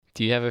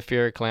Do you have a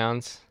fear of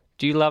clowns?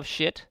 Do you love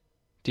shit?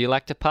 Do you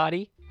like to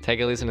party? Take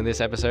a listen to this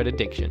episode of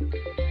Diction.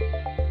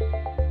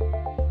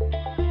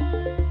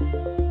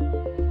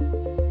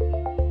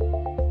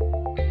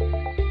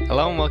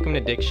 Hello and welcome to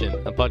Diction,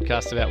 a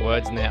podcast about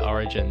words and their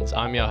origins.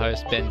 I'm your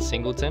host, Ben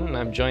Singleton, and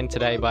I'm joined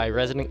today by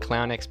resident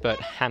clown expert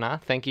Hannah.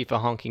 Thank you for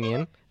honking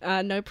in.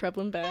 No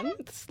problem, Ben.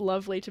 It's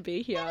lovely to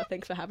be here.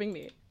 Thanks for having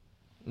me.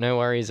 No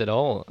worries at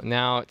all.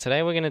 Now,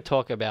 today we're going to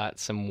talk about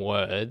some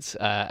words,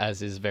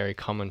 as is very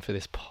common for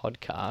this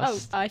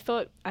podcast. Oh, I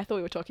thought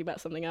we were talking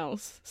about something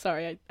else.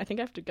 Sorry, I think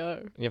I have to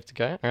go. You have to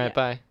go? All right,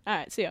 Bye. All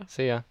right, see ya.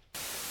 See ya.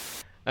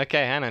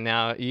 Okay, Hannah,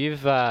 now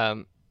you've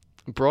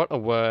brought a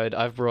word,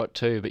 I've brought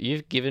two, but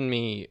you've given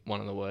me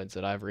one of the words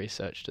that I've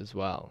researched as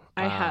well.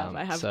 I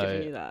have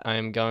given you that. I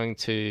am going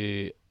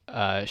to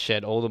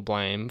shed all the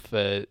blame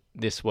for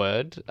this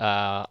word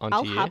onto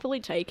you. I'll happily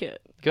take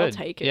it. Good. I'll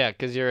take it. Yeah,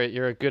 because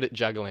you're good at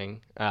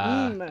juggling,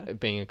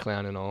 being a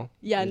clown and all.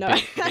 Yeah, no.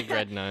 Big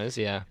red nose,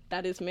 yeah.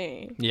 That is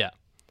me. Yeah.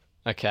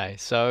 Okay,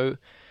 so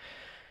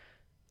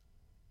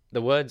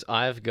the words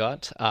I've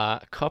got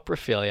are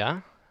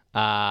coprophilia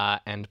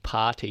and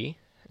party.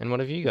 And what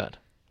have you got?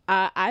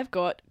 I've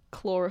got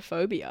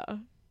chlorophobia. Are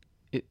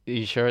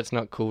you sure it's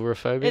not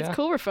coulrophobia? It's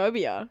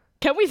chlorophobia.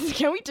 Can we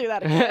do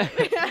that again?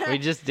 We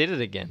just did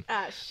it again.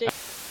 Shit.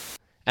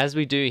 As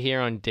we do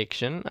here on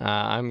Diction,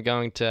 I'm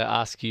going to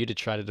ask you to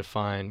try to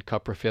define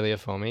coprophilia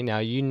for me. Now,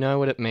 you know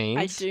what it means.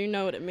 I do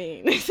know what it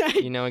means.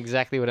 You know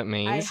exactly what it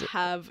means. I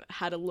have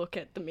had a look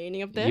at the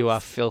meaning of this. You are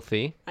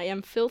filthy. I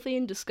am filthy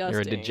and disgusting.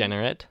 You're a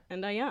degenerate.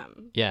 And I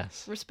am.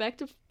 Yes.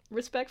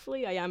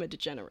 Respectfully, I am a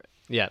degenerate.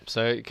 Yeah,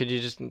 so could you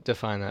just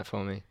define that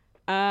for me?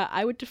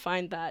 I would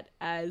define that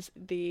as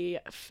the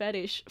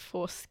fetish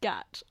for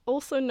scat,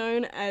 also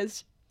known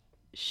as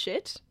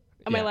shit.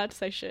 Am I allowed to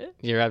say shit?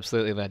 You're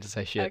absolutely allowed to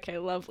say shit. Okay,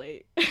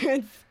 lovely.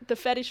 It's the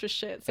fetish for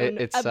shit. So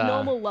It's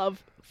abnormal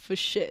love for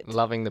shit.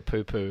 Loving the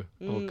poo-poo.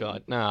 Oh,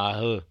 God.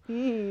 No.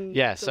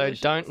 Yeah, so delicious.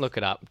 don't look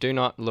it up. Do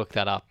not look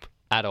that up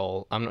at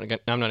all. I'm not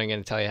going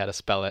to tell you how to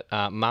spell it.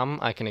 Mum,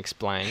 I can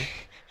explain.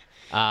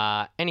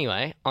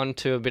 Anyway, on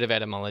to a bit of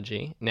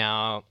etymology.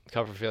 Now,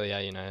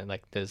 coprophilia,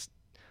 there's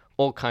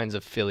all kinds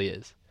of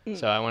philias.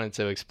 So I wanted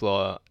to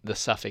explore the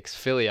suffix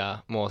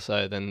philia more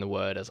so than the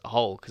word as a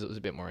whole because it was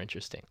a bit more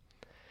interesting.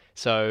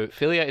 So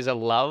philia is a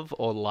love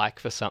or like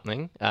for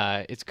something.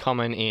 It's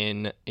common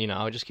in,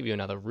 I'll just give you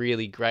another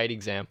really great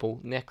example,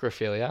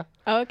 necrophilia.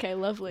 Oh, okay,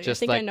 lovely. Just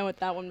I think I like know what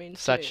that one means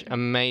Such too.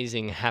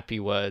 amazing, happy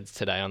words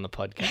today on the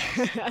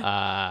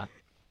podcast.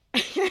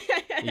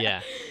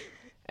 Yeah.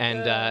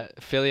 And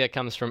philia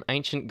comes from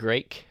ancient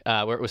Greek,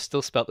 where it was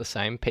still spelt the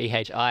same,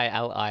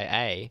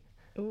 Philia.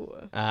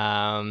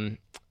 Ooh.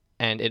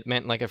 And it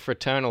meant like a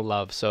fraternal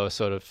love, so a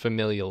sort of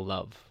familial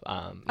love.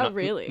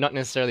 Really? Not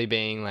necessarily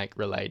being like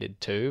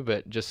related to,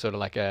 but just sort of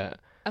like a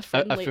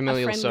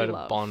familial sort of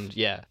love. bond.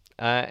 Yeah.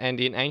 And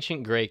in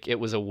ancient Greek,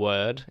 it was a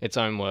word, its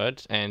own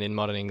word, and in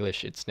modern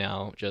English, it's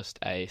now just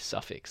a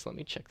suffix. Let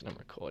me check that I'm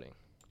recording.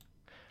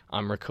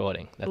 I'm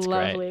recording. That's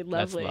lovely, great.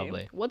 Lovely. That's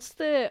lovely.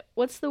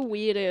 What's the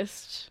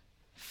weirdest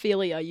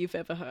philia you've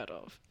ever heard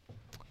of?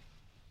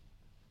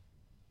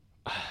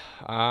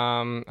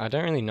 I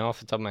don't really know off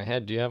the top of my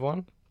head. Do you have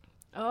one?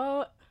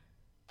 Oh,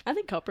 I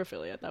think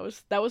coprophilia. That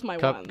was my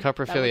one.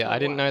 Coprophilia. I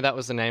didn't know that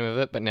was the name of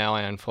it, but now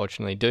I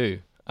unfortunately do.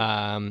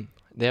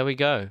 There we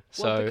go.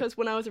 Well, because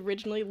when I was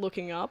originally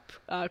looking up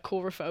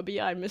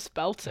chlorophobia, I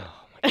misspelt it.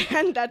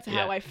 And that's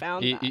how I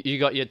found that. You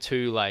got your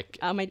two, my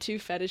two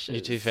fetishes.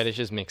 Your two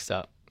fetishes mixed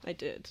up. I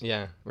did.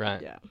 Yeah,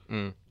 right. Yeah.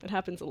 It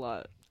happens a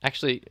lot.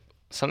 Actually,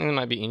 something that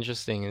might be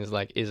interesting is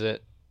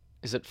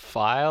is it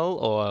phile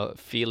or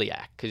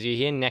philiac? Because you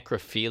hear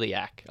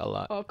necrophiliac a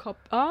lot.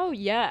 Oh,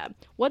 yeah.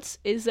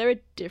 Is there a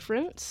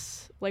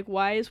difference? Like,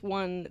 why is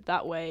one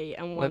that way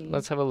and one...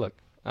 Let's have a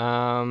look.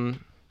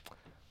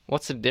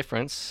 What's the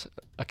difference?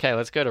 Okay,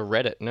 let's go to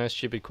Reddit. No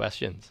stupid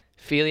questions.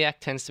 Philiac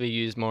tends to be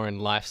used more in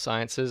life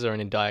sciences or in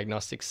a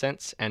diagnostic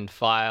sense, and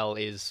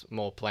phile is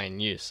more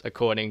plain use,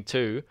 according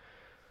to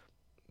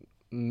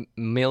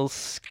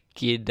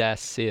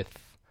Milskidasith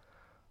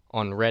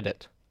on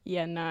Reddit.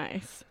 Yeah,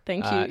 nice.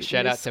 Thank you.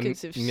 Shout out to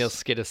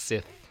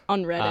Milskidasith.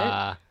 On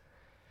Reddit.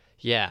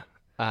 Yeah.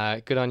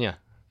 Good on you.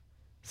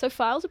 So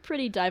phile's a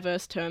pretty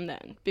diverse term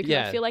then, because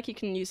I feel like you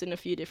can use it in a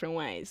few different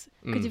ways.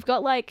 Because you've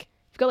got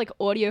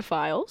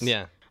audiophiles.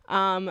 Yeah.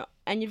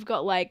 And you've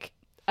got like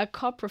a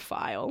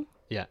coprophile.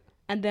 Yeah.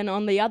 And then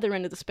on the other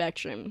end of the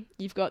spectrum,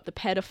 you've got the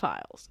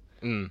pedophiles.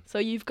 So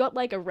you've got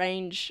like a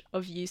range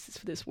of uses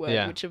for this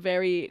word, which are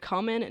very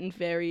common and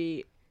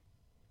very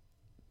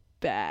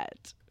bad.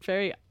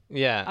 Very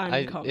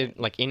uncommon.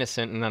 Like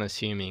innocent and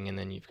unassuming, and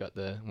then you've got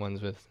the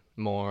ones with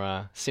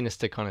more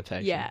sinister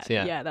connotations.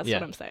 Yeah, that's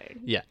what I'm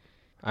saying. Yeah.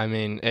 I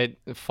mean,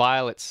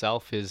 phile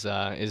itself is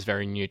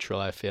very neutral,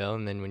 I feel,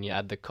 and then when you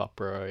add the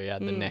copra or you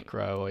add the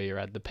necro or you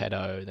add the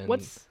pedo, then...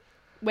 What's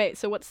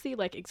the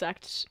like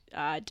exact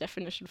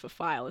definition for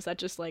phile? Is that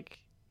just like...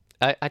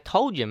 I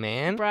told you,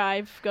 man. Bruh,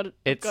 I've got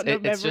no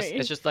memory.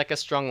 It's just like a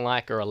strong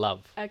like or a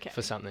love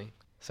for something.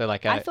 So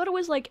like I thought it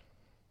was like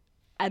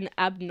an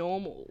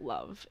abnormal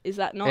love. Is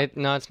that not?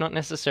 No, it's not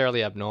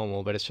necessarily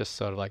abnormal, but it's just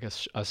sort of like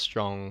a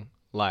strong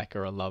like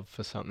or a love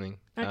for something.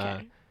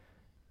 Okay.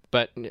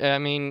 But I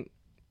mean,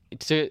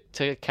 to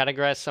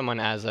categorize someone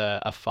as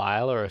a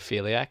phile or a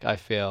philiac, I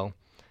feel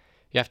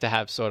you have to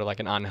have sort of like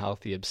an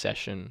unhealthy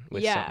obsession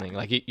with something.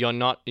 Like you're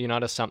not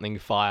a something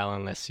phile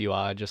unless you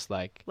are just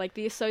like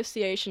the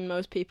association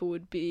most people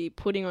would be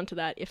putting onto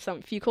that.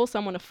 If you call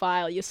someone a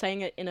phile, you're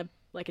saying it in a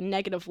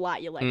negative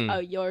light. You're like, oh,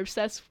 you're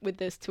obsessed with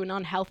this to an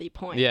unhealthy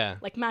point. Yeah.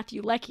 Like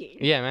Matthew Leckie.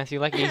 Yeah, Matthew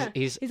Leckie.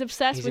 He's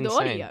obsessed with insane.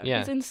 audio. Yeah.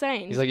 He's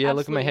insane. He's like, yeah,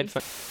 look at my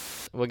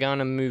headphones. We're going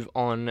to move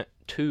on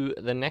to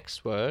the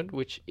next word,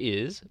 which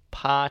is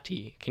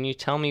party. Can you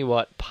tell me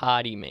what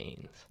party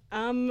means?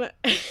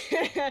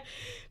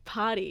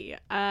 Party.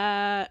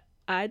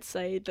 I'd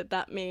say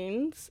that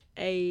means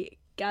a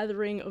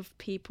gathering of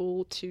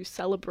people to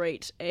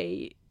celebrate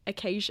a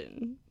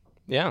occasion.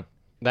 Yeah,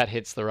 that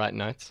hits the right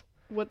notes.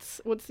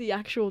 What's the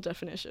actual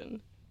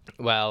definition?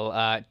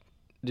 Well,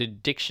 the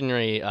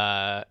dictionary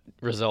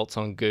results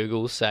on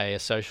Google say a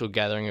social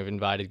gathering of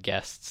invited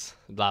guests,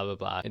 blah, blah,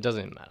 blah. It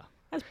doesn't matter.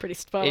 That's pretty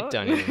spot. It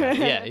don't even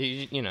matter. Yeah,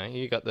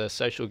 you got the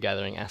social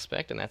gathering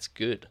aspect, and that's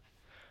good.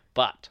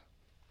 But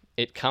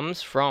it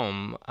comes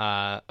from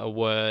a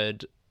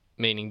word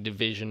meaning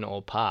division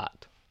or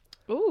part.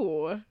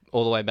 Ooh.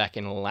 All the way back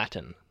in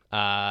Latin.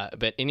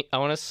 But I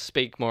want to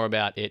speak more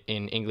about it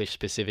in English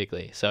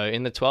specifically. So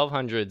in the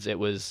 1200s, it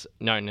was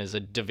known as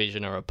a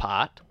division or a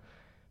part.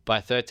 By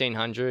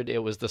 1300, it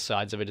was the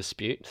sides of a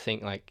dispute.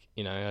 Think like,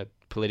 a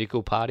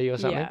political party or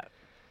something. Yeah.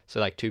 So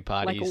like two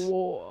parties. Like a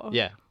war.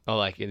 Yeah, or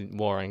like in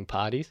warring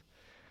parties.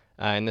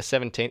 In the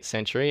 17th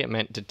century, it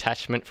meant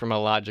detachment from a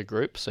larger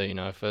group. So,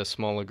 if a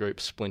smaller group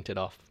splintered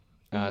off.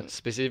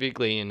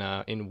 Specifically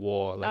in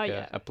war, like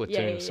a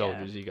platoon of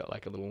soldiers, you got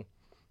like a little...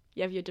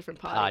 You have your different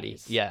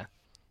parties. Yeah.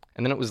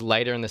 And then it was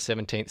later in the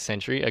 17th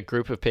century, a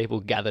group of people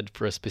gathered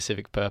for a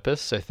specific purpose.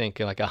 So think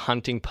like a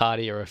hunting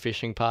party or a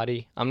fishing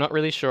party. I'm not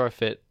really sure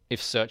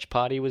if search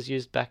party was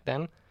used back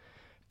then,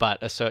 but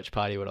a search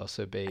party would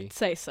also be... I'd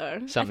say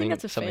so. Something, I think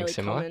that's a something fairly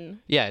similar. Common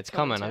yeah, it's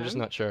common. term. I'm just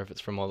not sure if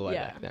it's from all the way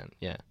back then.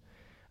 Yeah.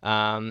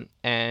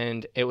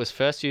 And it was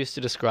first used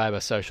to describe a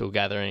social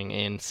gathering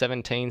in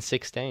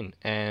 1716,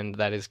 and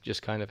that is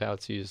just kind of how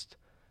it's used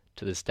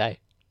to this day.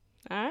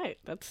 All right,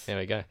 there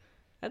we go.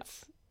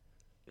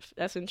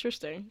 That's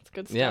interesting. It's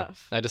good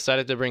stuff. Yeah, I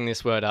decided to bring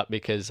this word up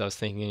because I was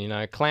thinking,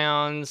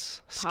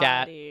 clowns,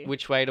 scat. Party.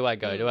 Which way do I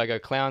go? Do I go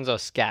clowns or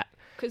scat?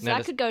 Because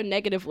that could go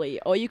negatively,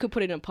 or you could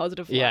put it in a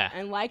positive light. Yeah.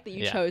 And like that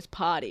you chose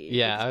party.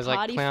 Yeah, I was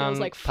party like clown, feels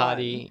like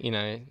party,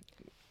 fun.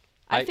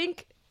 I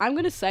think, I'm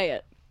going to say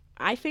it.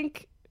 I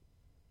think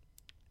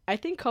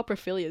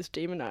coprophilia is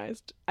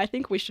demonized. I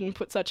think we shouldn't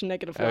put such a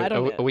negative light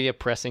on it. Are we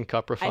oppressing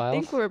coprophiles? I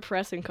think we're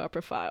oppressing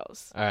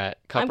coprophiles. All right,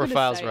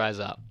 coprophiles rise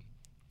up.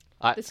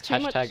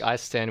 Hashtag I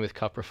stand with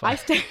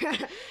coprophiles.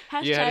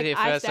 You heard it here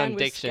first on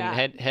Diction.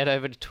 Head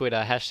over to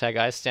Twitter. Hashtag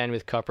I stand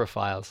with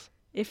coprophiles.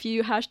 If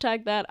you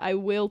hashtag that, I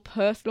will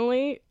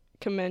personally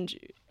commend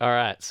you. All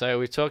right, so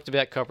we've talked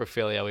about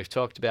coprophilia. We've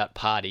talked about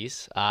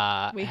parties.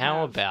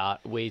 How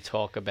about we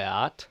talk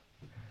about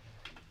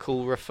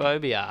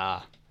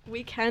coulrophobia?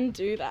 We can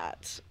do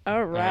that.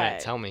 All right. All right,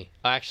 tell me.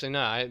 Actually,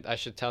 no, I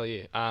should tell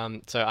you.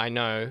 So I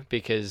know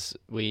because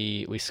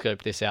we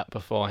scoped this out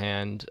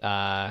beforehand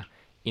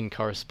in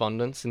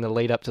correspondence in the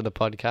lead up to the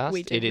podcast.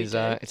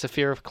 It's a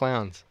fear of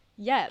clowns.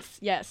 Yes,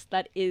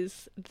 that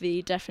is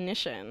the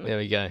definition. There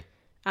we go.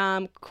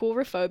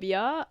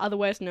 Coulrophobia,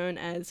 otherwise known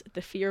as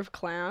the fear of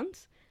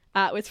clowns,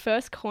 was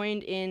first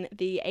coined in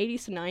the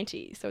 80s to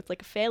 90s, so it's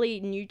like a fairly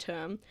new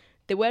term.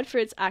 The word for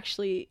it's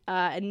actually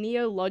a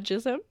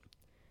neologism,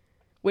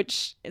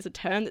 which is a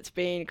term that's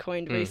been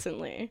coined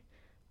recently.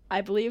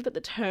 I believe that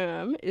the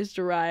term is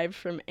derived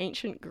from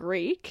ancient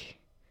Greek,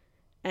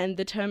 and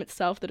the term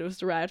itself that it was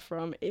derived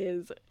from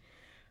is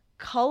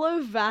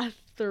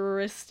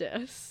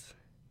Kolovatharistus.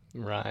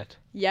 Right.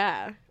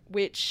 Yeah,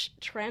 which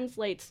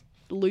translates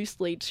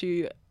loosely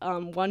to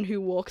one who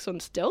walks on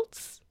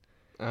stilts.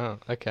 Oh,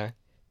 okay.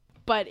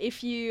 But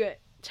if you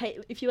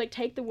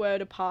take the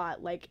word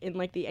apart, like in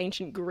like the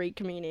ancient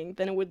Greek meaning,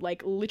 then it would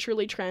like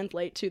literally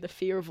translate to the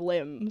fear of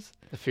limbs.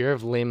 The fear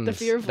of limbs. The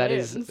fear of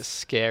limbs. That is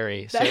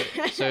scary.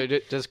 So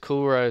does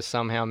coulro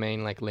somehow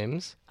mean like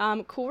limbs?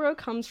 Coulro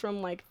comes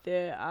from like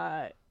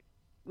the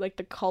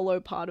colo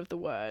part of the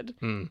word,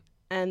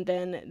 and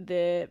then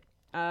the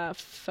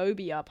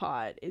phobia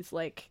part is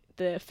like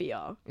the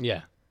fear.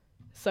 Yeah.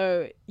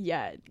 So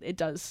yeah, it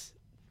does.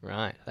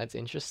 Right, that's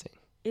interesting.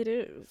 It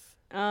is.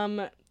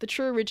 The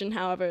true origin,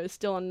 however, is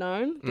still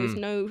unknown. There's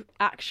no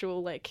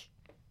actual like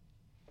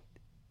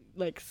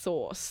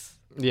source.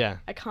 Yeah.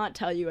 I can't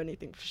tell you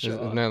anything for sure.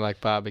 There's no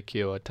like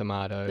barbecue or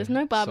tomato. There's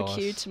no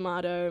barbecue, sauce.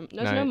 Tomato.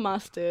 There's no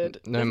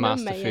mustard. No there's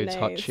master no foods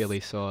hot chili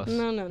sauce.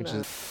 No.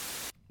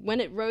 when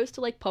it rose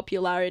to like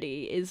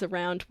popularity is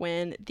around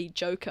when the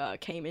Joker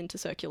came into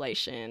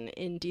circulation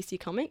in DC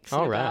Comics in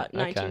about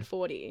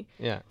 1940.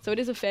 Yeah. So it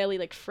is a fairly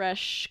like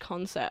fresh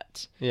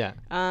concept. Yeah.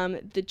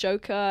 The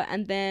Joker,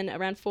 and then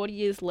around 40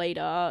 years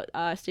later,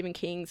 Stephen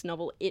King's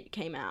novel It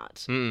came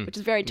out, which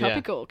is very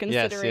topical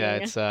considering.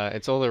 Yes,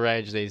 it's all the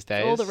rage these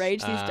days. All the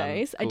rage these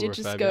days. I did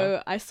just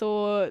go. I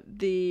saw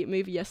the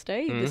movie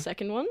yesterday, the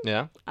second one.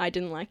 Yeah. I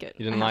didn't like it.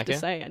 You didn't like it? I have to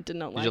say, I did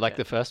not like it. Did you like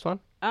the first one?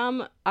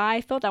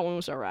 I thought that one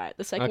was alright.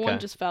 The second one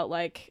just felt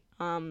like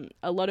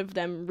a lot of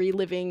them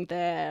reliving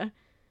their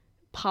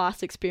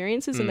past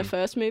experiences in the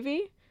first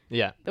movie.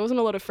 Yeah. There wasn't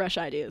a lot of fresh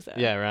ideas there.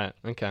 Yeah, right.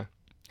 Okay.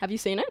 Have you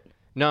seen it?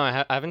 No,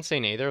 I haven't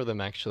seen either of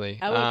them actually.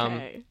 Oh,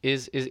 okay.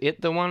 Is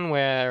it the one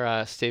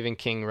where Stephen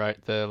King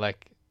wrote the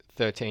like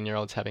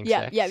 13-year-olds having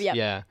sex?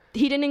 Yeah.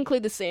 He didn't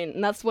include the scene,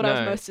 and that's what I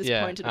was most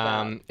disappointed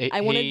about.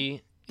 I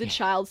wanted the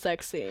child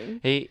sex scene.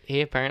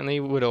 He apparently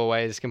would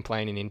always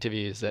complain in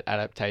interviews that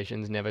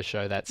adaptations never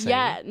show that scene.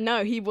 Yeah,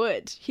 no, he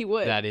would.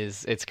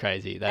 It's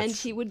crazy. And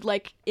he would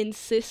like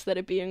insist that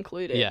it be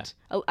included. Yeah.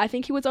 I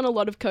think he was on a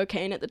lot of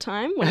cocaine at the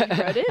time when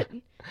he wrote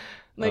it.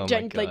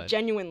 Like, like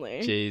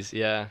genuinely. Jeez,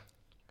 yeah.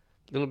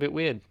 A little bit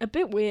weird. A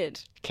bit weird.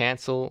 I'm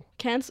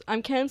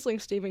cancelling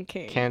Stephen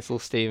King. Cancel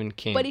Stephen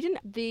King. But he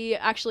didn't.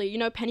 Actually, you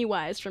know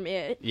Pennywise from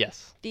It?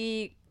 Yes.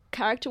 The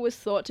character was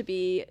thought to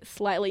be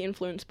slightly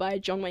influenced by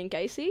John Wayne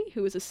Gacy,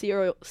 who was a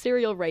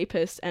serial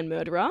rapist and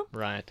murderer.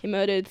 Right. He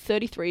murdered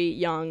 33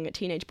 young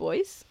teenage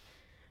boys.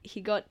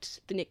 He got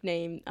the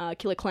nickname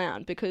Killer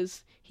Clown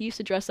because he used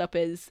to dress up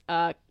as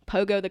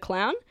Pogo the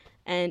Clown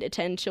and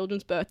attend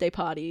children's birthday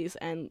parties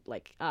and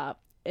like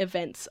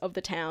events of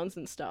the towns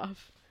and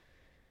stuff.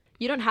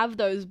 You don't have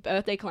those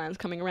birthday clowns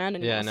coming around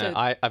anymore. Yeah, no,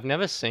 so I've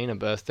never seen a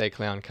birthday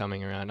clown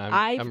coming around.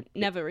 I've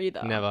never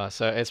either. Never.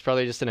 So it's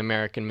probably just an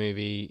American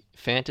movie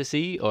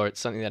fantasy, or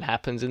it's something that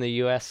happens in the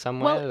US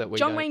somewhere. Well, that we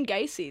John Wayne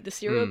Gacy, the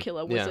serial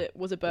killer,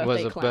 was a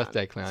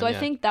birthday clown. So I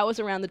think that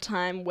was around the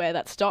time where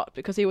that stopped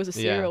because he was a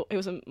serial. It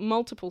was a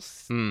multiple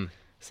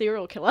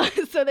serial killer.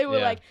 So they were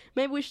like,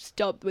 maybe we should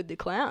stop with the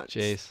clowns.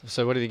 Jeez.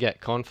 So what did he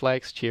get?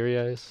 Cornflakes,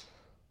 Cheerios?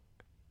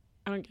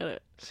 I don't get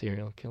it.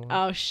 Serial killer.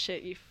 Oh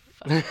shit! You.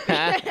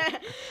 Yeah.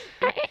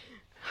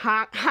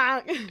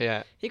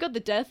 He got the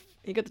death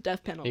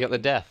penalty. He got the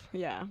death.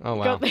 Yeah. Oh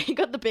wow. He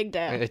got the big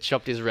death. It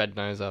chopped his red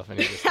nose off, and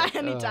he just like,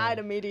 and he died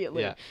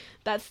immediately. Yeah.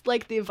 That's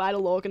like the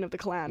vital organ of the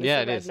clown.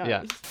 Yeah, it is. Nose.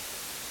 Yeah.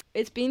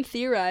 It's been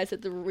theorized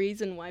that the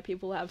reason why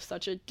people have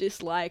such a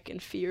dislike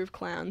and fear of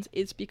clowns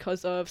is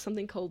because of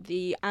something called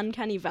the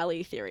uncanny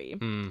valley theory.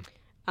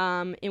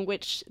 In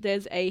which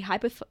there's a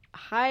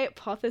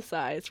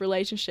hypothesized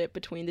relationship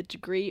between the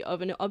degree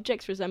of an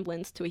object's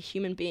resemblance to a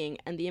human being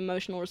and the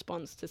emotional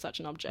response to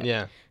such an object.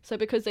 Yeah. So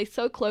because they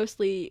so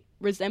closely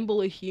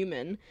resemble a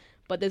human,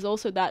 but there's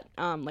also that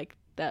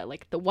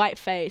the white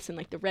face and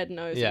like the red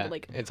nose and the,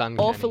 like it's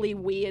uncanny. Awfully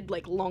weird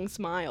like long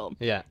smile.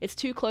 Yeah. It's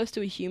too close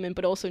to a human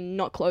but also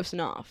not close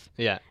enough.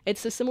 Yeah.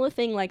 It's a similar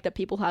thing like that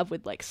people have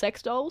with like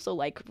sex dolls or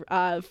like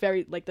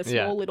very like the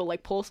small little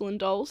like porcelain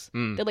dolls.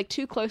 They're like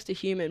too close to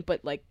human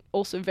but like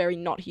also very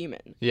not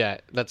human. Yeah,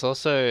 that's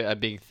also a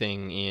big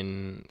thing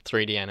in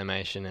 3D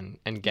animation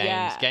and games.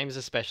 Yeah. Games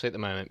especially at the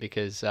moment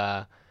because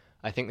I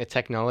think the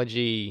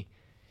technology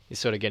is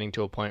sort of getting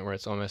to a point where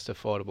it's almost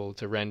affordable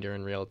to render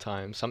in real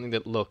time, something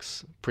that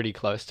looks pretty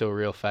close to a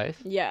real face.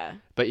 Yeah.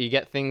 But you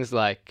get things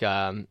like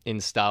in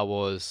Star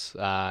Wars,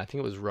 I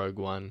think it was Rogue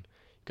One,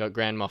 got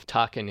Grand Moff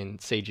Tarkin in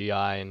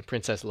CGI and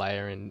Princess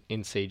Leia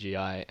in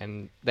CGI,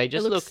 and they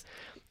just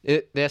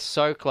they're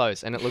so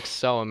close and it looks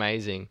so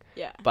amazing.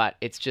 Yeah. But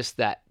it's just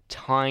that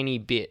tiny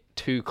bit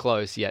too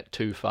close yet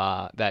too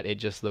far that it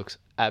just looks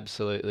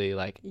absolutely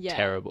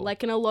terrible.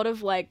 Like in a lot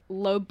of like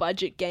low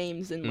budget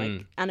games and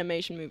like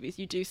animation movies,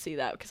 you do see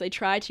that because they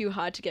try too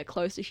hard to get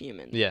close to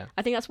human. Yeah.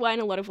 I think that's why in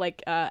a lot of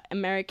like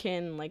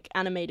American like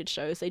animated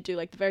shows they do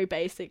like the very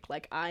basic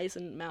like eyes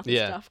and mouth and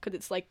stuff because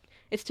it's like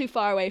it's too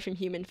far away from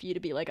human for you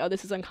to be like, oh,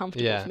 this is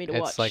uncomfortable for me to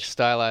watch. It's like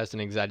stylized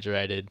and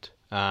exaggerated.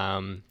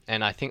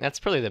 And I think that's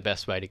probably the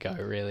best way to go,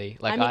 really.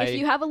 Like, I mean, if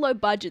you have a low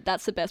budget,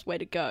 that's the best way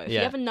to go. If you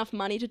Yeah. have enough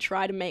money to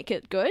try to make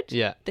it good,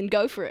 Yeah. then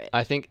go for it.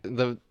 I think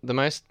the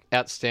most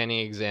outstanding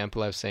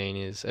example I've seen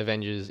is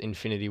Avengers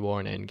Infinity War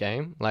and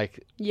Endgame.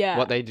 Like, Yeah.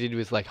 what they did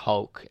with, like,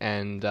 Hulk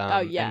and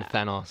and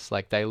Thanos.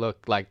 Like, they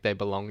look like they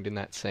belonged in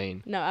that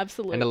scene. No,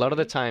 absolutely. And a lot of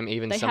the time,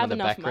 even They some have of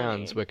the enough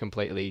backgrounds money. were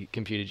completely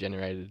computer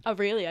generated. Oh,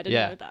 really? I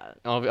didn't know that.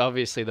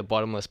 Obviously, the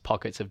bottomless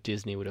pockets of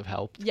Disney would have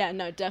helped. Yeah,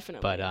 no,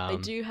 definitely. But,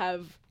 they do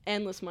have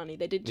endless money.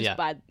 They did just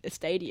buy a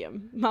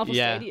stadium, Marvel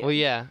Stadium. Well,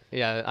 yeah.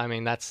 I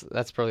mean, that's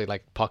probably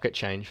like pocket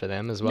change for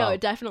them as well. No,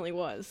 it definitely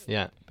was.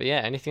 Yeah, but yeah,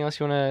 anything else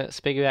you want to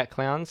speak about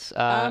clowns?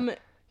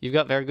 You've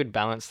got very good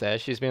balance there.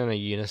 She's been on a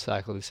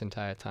unicycle this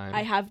entire time.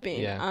 I have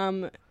been.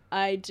 Yeah.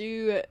 I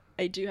do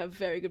have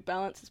very good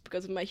balance. It's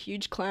because of my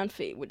huge clown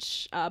feet,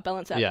 which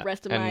balance out the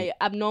rest of my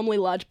abnormally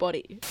large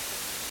body.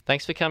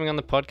 Thanks for coming on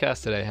the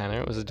podcast today, Hannah.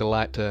 It was a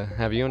delight to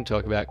have you and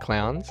talk about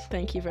clowns.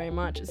 Thank you very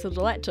much. It's a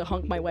delight to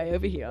honk my way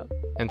over here.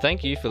 And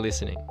thank you for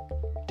listening.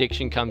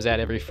 Diction comes out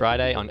every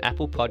Friday on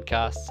Apple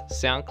Podcasts,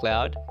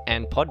 SoundCloud,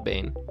 and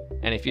Podbean.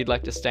 And if you'd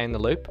like to stay in the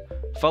loop,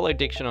 follow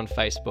Diction on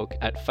Facebook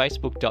at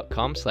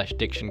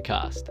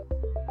facebook.com/DictionCast.